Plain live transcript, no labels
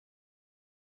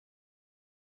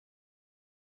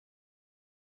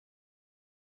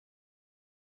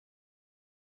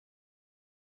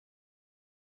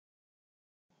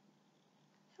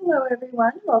Hello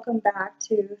everyone, welcome back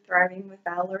to Thriving with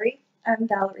Valerie. I'm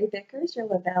Valerie Vicars, your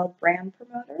Le-Vel brand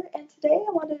promoter, and today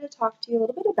I wanted to talk to you a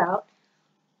little bit about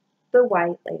the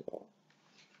white label.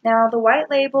 Now the white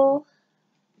label,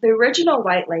 the original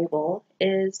white label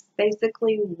is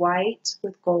basically white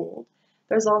with gold.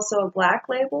 There's also a black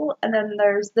label, and then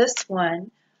there's this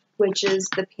one, which is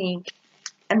the pink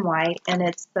and white, and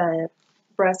it's the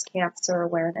breast cancer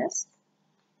awareness,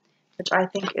 which I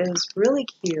think is really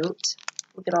cute.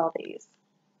 Look at all these.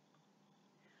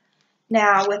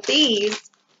 Now with these,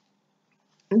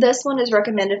 this one is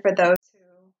recommended for those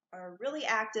who are really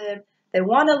active, they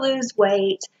want to lose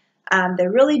weight, they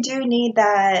really do need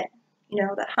that,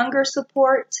 that hunger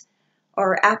support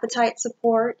or appetite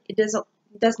support. It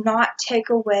does not take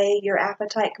away your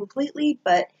appetite completely,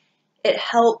 but it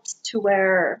helps to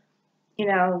where,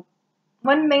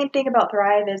 one main thing about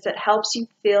Thrive is it helps you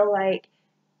feel like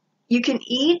you can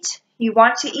eat, you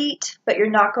want to eat, but you're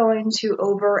not going to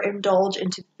overindulge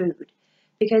into food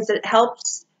because it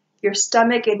helps your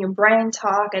stomach and your brain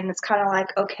talk, and it's kind of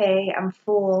like, okay, I'm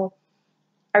full.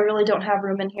 I really don't have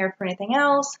room in here for anything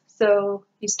else, so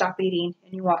you stop eating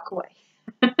and you walk away.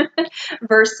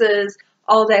 Versus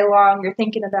all day long, you're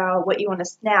thinking about what you want to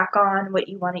snack on, what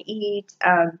you want to eat.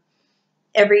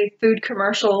 Every food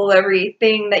commercial,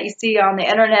 everything that you see on the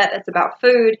internet that's about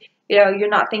food, you're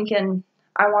not thinking,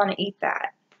 I want to eat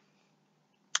that.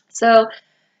 So,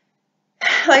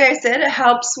 like I said, it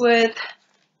helps with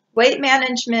weight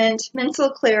management, mental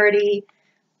clarity,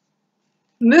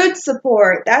 mood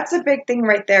support. That's a big thing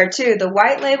right there too. The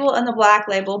white label and the black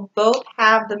label both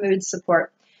have the mood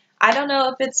support. I don't know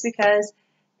if it's because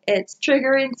it's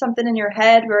triggering something in your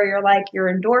head where you're like, your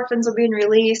endorphins are being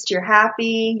released, you're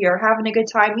happy, you're having a good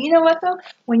time. You know what though?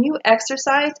 When you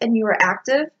exercise and you are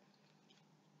active,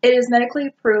 it is medically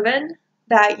proven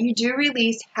that you do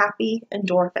release happy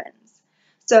endorphins.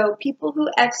 So people who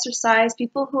exercise,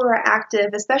 people who are active,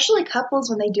 especially couples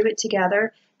when they do it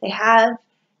together, they have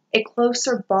a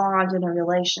closer bond in a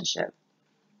relationship.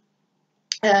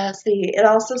 It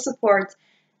also supports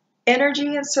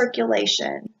energy and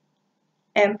circulation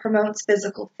and promotes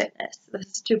physical fitness. This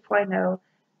is 2.0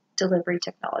 delivery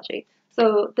technology.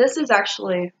 So this is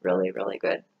actually really, really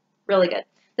good. Really good.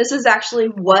 This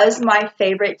was my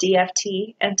favorite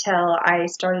DFT until I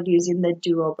started using the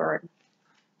Duo Burn.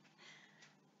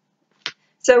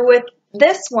 So with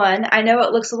this one, I know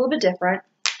it looks a little bit different.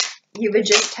 You would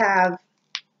just have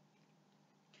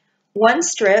one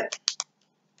strip.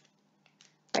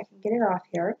 I can get it off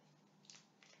here.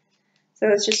 So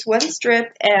it's just one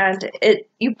strip, and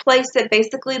you place it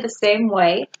basically the same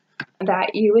way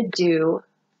that you would do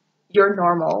your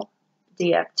normal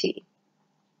DFT.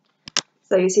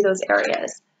 So you see those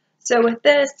areas. So with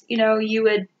this, you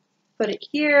would put it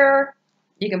here.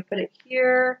 You can put it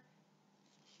here,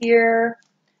 here.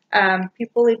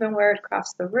 People even wear it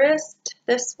across the wrist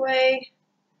this way,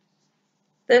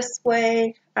 this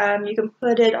way. You can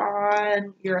put it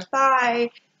on your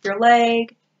thigh, your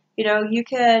leg. You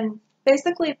can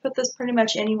basically put this pretty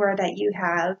much anywhere that you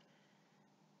have,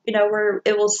 where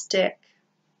it will stick.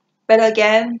 But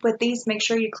again, with these, make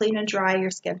sure you clean and dry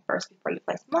your skin first before you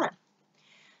place them on.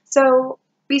 So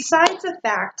besides the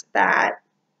fact that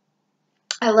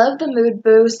I love the mood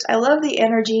boost, I love the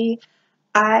energy,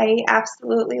 I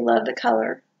absolutely love the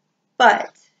color,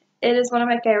 but it is one of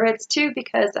my favorites too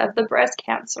because of the breast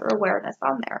cancer awareness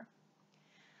on there.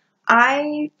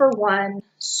 I, for one,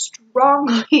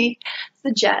 strongly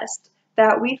suggest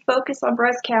that we focus on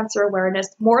breast cancer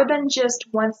awareness more than just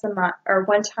once a month or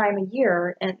one time a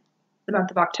year in the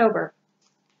month of October.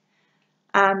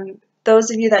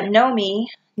 Those of you that know me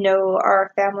know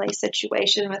our family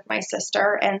situation with my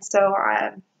sister, and so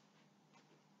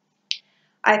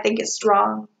I think it's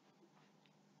strong.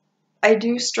 I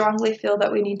do strongly feel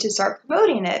that we need to start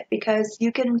promoting it because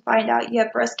you can find out you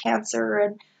have breast cancer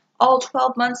in all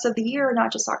 12 months of the year,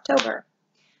 not just October.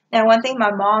 Now, one thing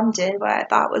my mom did, what I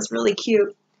thought was really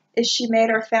cute, is she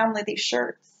made our family these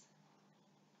shirts.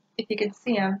 If you can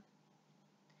see them.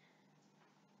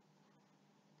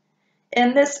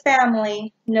 In this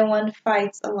family, no one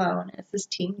fights alone. This is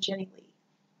Team Jenny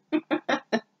Lee.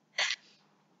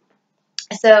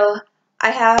 So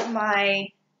I have my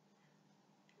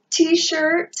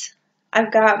t-shirt,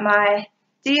 I've got my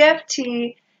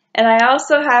DFT, and I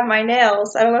also have my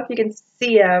nails. I don't know if you can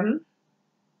see them.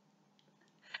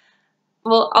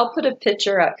 Well, I'll put a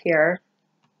picture up here.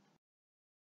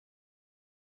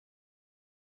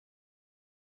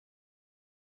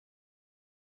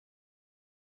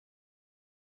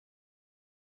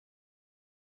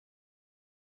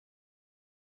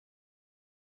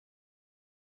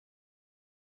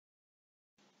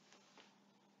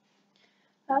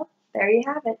 Well, there you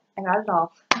have it. I got it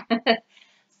all.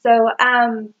 So,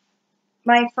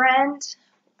 my friend,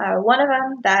 one of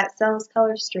them that sells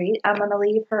Color Street, I'm going to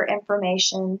leave her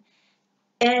information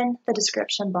in the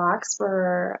description box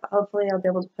where hopefully I'll be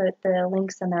able to put the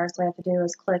links in there. So all you have to do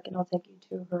is click and it'll take you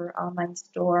to her online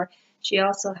store. She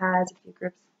also has a few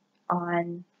groups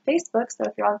on Facebook. So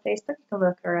if you're on Facebook, you can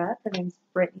look her up. Her name's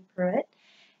Brittany Pruitt.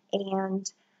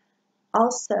 And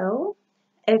also,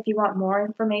 if you want more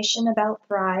information about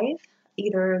Thrive,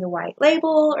 either the White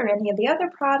Label or any of the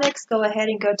other products, go ahead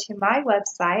and go to my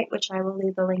website, which I will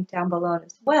leave the link down below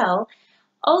as well.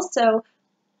 Also,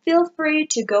 feel free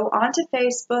to go onto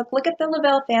Facebook, look at the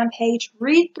Le-Vel fan page,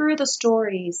 read through the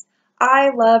stories. I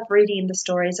love reading the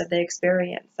stories of the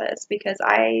experiences because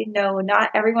I know not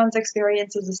everyone's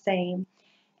experience is the same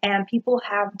and people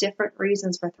have different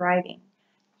reasons for thriving.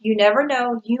 You never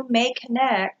know, you may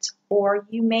connect or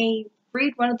you may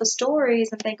read one of the stories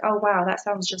and think, oh wow, that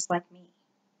sounds just like me.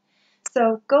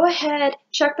 So go ahead,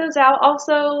 check those out.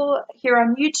 Also, here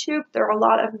on YouTube, there are a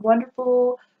lot of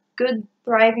wonderful, good,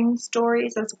 thriving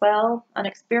stories as well on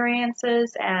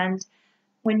experiences. And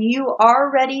when you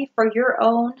are ready for your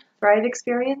own Thrive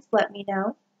experience, let me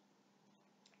know.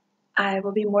 I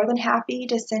will be more than happy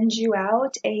to send you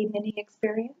out a mini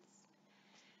experience.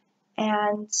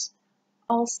 And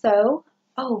also,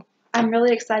 oh, I'm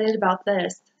really excited about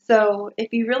this. So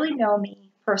if you really know me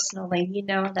personally, you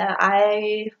know that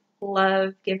I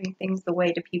love giving things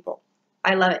away to people.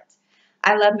 I love it.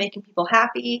 I love making people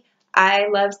happy. I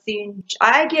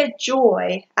get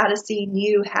joy out of seeing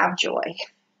you have joy.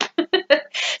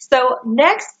 So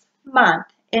next month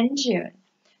in June,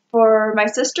 for my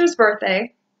sister's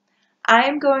birthday, I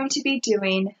am going to be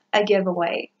doing a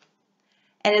giveaway.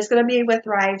 And it's going to be with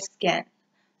Thrive Skin.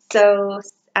 So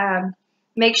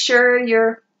make sure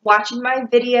you're watching my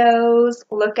videos.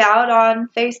 Look out on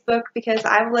Facebook because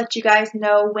I will let you guys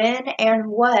know when and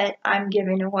what I'm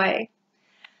giving away.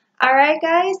 All right,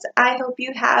 guys. I hope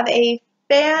you have a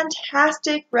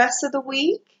fantastic rest of the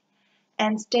week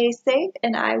and stay safe.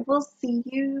 And I will see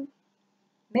you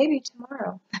maybe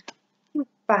tomorrow.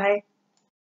 Bye.